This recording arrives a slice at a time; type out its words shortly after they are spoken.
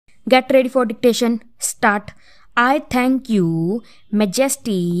Get ready for dictation. Start. I thank you,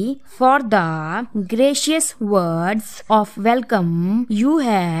 Majesty, for the gracious words of welcome you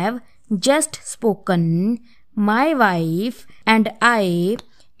have just spoken. My wife and I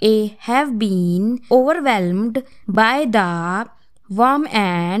have been overwhelmed by the warm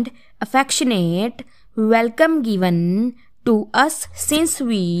and affectionate welcome given to us since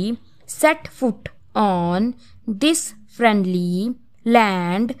we set foot on this friendly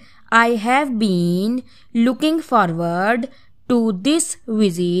land. I have been looking forward to this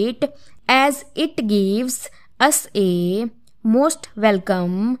visit as it gives us a most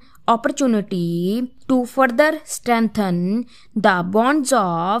welcome opportunity to further strengthen the bonds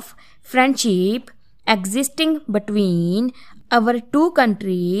of friendship existing between our two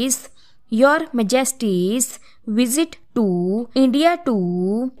countries. Your Majesty's visit to India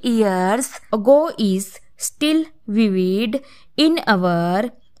 2 years ago is still vivid in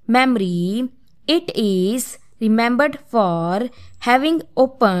our memory. It is remembered for having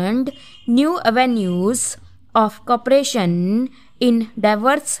opened new avenues of cooperation in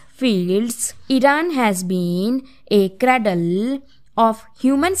diverse fields. Iran has been a cradle of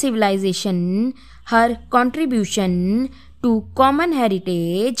human civilization. Her contribution to common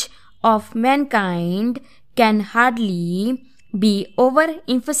heritage of mankind can hardly be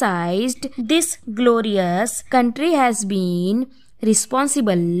overemphasized. This glorious country has been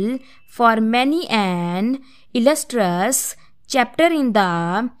responsible for many an illustrious chapter in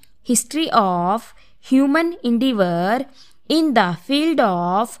the history of human endeavor in the field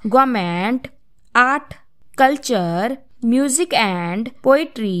of government, art, culture, music and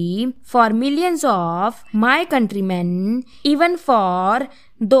poetry. For millions of my countrymen, even for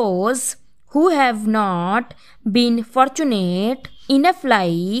those who have not been fortunate enough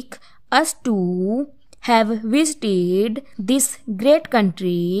like us to have visited this great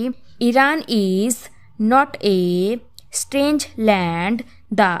country, Iran is not a strange land.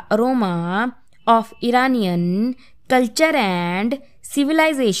 The aroma of Iranian culture and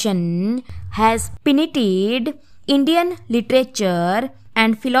civilization has permeated Indian literature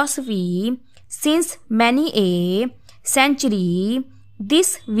and philosophy since many a century.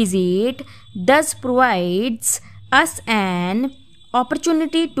 This visit thus provides us an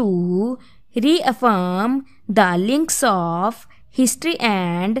opportunity to reaffirm the links of history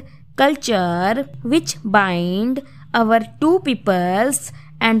and culture which bind our two peoples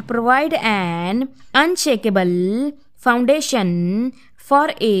and provide an unshakable foundation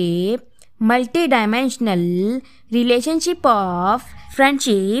for a multidimensional relationship of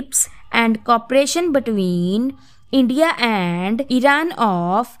friendships and cooperation between India and Iran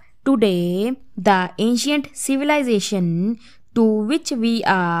of today. The ancient civilization to which we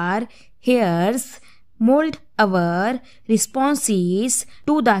are heirs mold our responses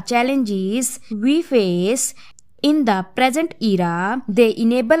to the challenges we face in the present era. They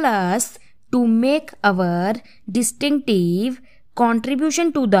enable us to make our distinctive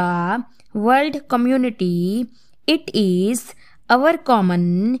contribution to the world community. It is our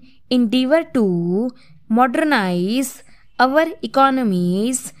common endeavor to modernize our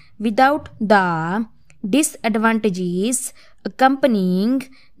economies without the disadvantages accompanying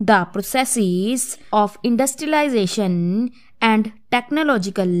the processes of industrialization and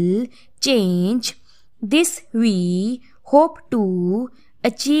technological change. This we hope to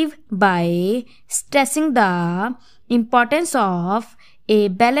achieve by stressing the importance of a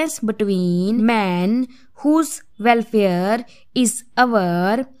balance between man, whose welfare is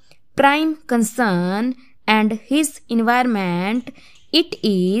our prime concern, and his environment. It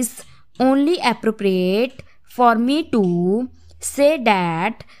is only appropriate for me to say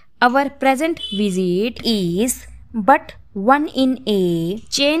that our present visit is but one in a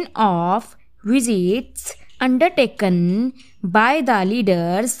chain of visits undertaken by the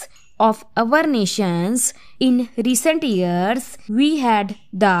leaders of our nations in recent years. We had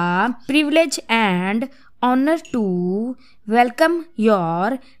the privilege and honor to welcome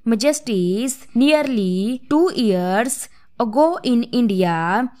your Majesties nearly 2 years ago in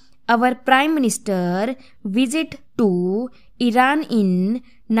India. Our Prime Minister visit to Iran in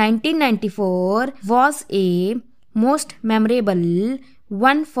 1994 was a most memorable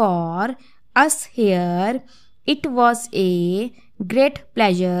one for us here. It was a great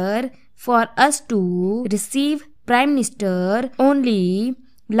pleasure for us to receive Prime Minister only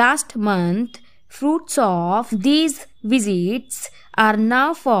last month. Fruits of these visits are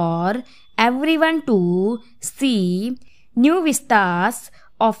now for everyone to see. New vistas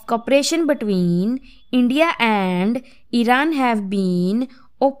of cooperation between India and Iran have been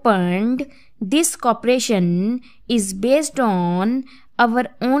opened. This cooperation is based on our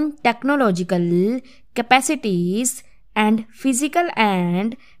own technological capacities and physical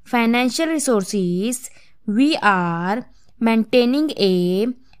and financial resources, we are maintaining a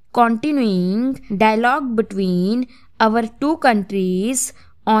continuing dialogue between our two countries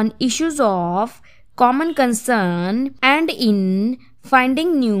on issues of common concern and in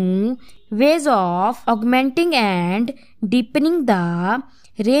finding new ways of augmenting and deepening the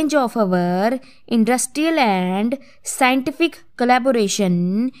range of our industrial and scientific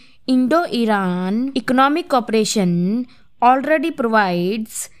collaboration. Indo-Iran economic cooperation already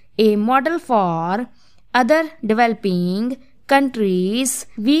provides a model for other developing countries.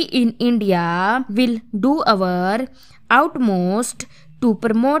 We in India will do our utmost to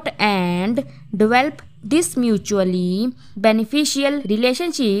promote and develop this mutually beneficial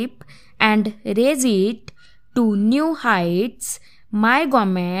relationship and raise it to new heights. My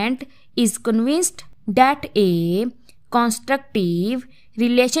government is convinced that a constructive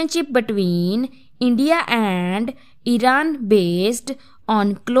relationship between India and Iran based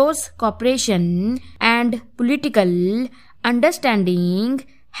on close cooperation and political understanding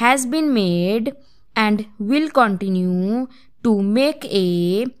has been made and will continue to make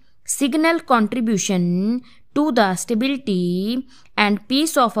a signal contribution to the stability and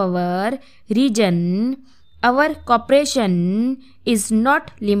peace of our region. Our cooperation is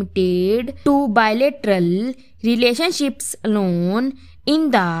not limited to bilateral relationships alone.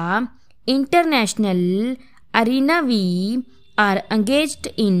 In the international arena, we are engaged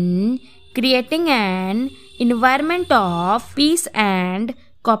in creating an environment of peace and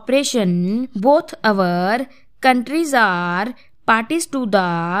cooperation. Both our countries are parties to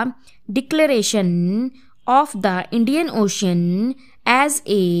the declaration of the Indian Ocean as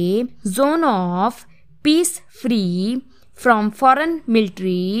a zone of peace free from foreign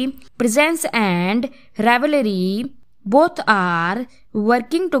military presence and rivalry. Both are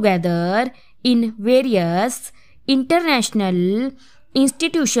working together in various international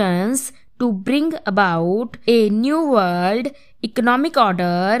institutions to bring about a new world economic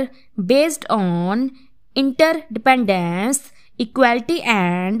order based on interdependence, equality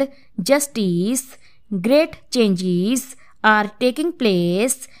and justice. Great changes are taking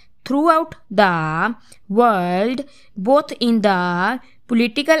place throughout the world, both in the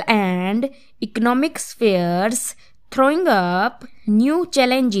political and economic spheres, throwing up new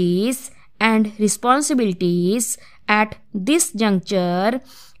challenges and responsibilities. At this juncture,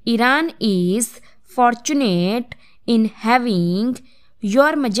 Iran is fortunate in having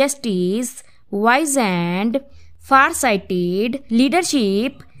Your Majesty's wise and far-sighted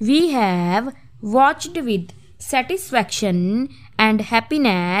leadership. We have watched with satisfaction and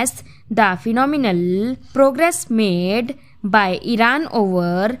happiness the phenomenal progress made by Iran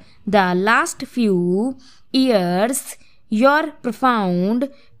over the last few years. Your profound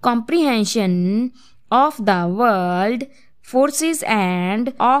comprehension of the world forces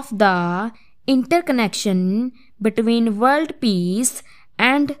and of the interconnection between world peace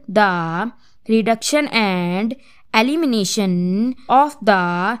and the reduction and elimination of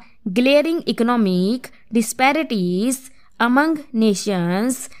the glaring economic disparities among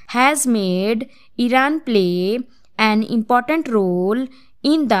nations has made Iran play an important role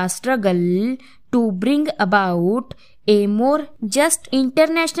in the struggle to bring about a more just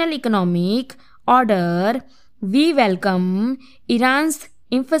international economic order. We welcome Iran's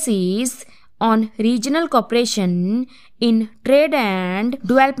emphasis on regional cooperation in trade and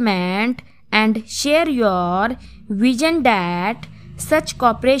development and share your vision that such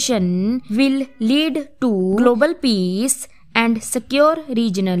cooperation will lead to global peace and secure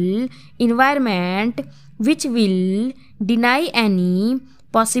regional environment which will deny any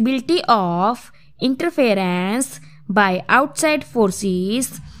possibility of interference by outside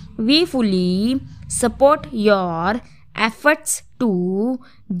forces. We fully support your efforts to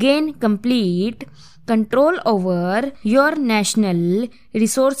gain complete control over your national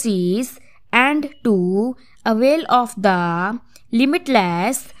resources and to avail of the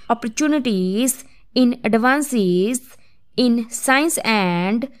limitless opportunities in advances in science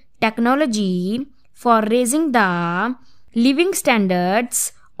and technology for raising the living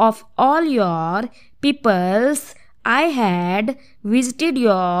standards of all your peoples. I had visited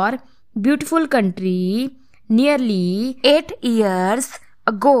your beautiful country nearly 8 years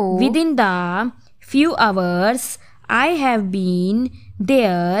ago. Within the few hours I have been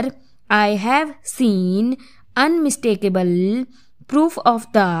there, I have seen unmistakable proof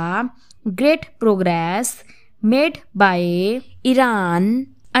of the great progress made by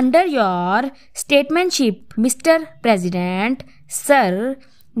Iran under your statesmanship, Mr. President. Sir,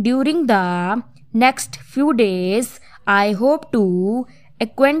 during the next few days, I hope to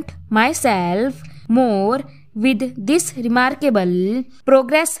acquaint myself more with this remarkable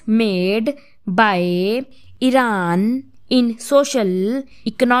progress made by Iran in social,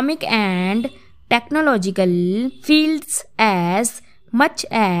 economic, and technological fields as much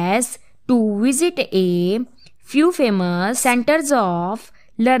as to visit a few famous centers of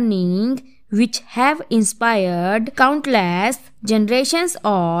learning which have inspired countless generations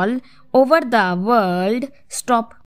all over the world. Stop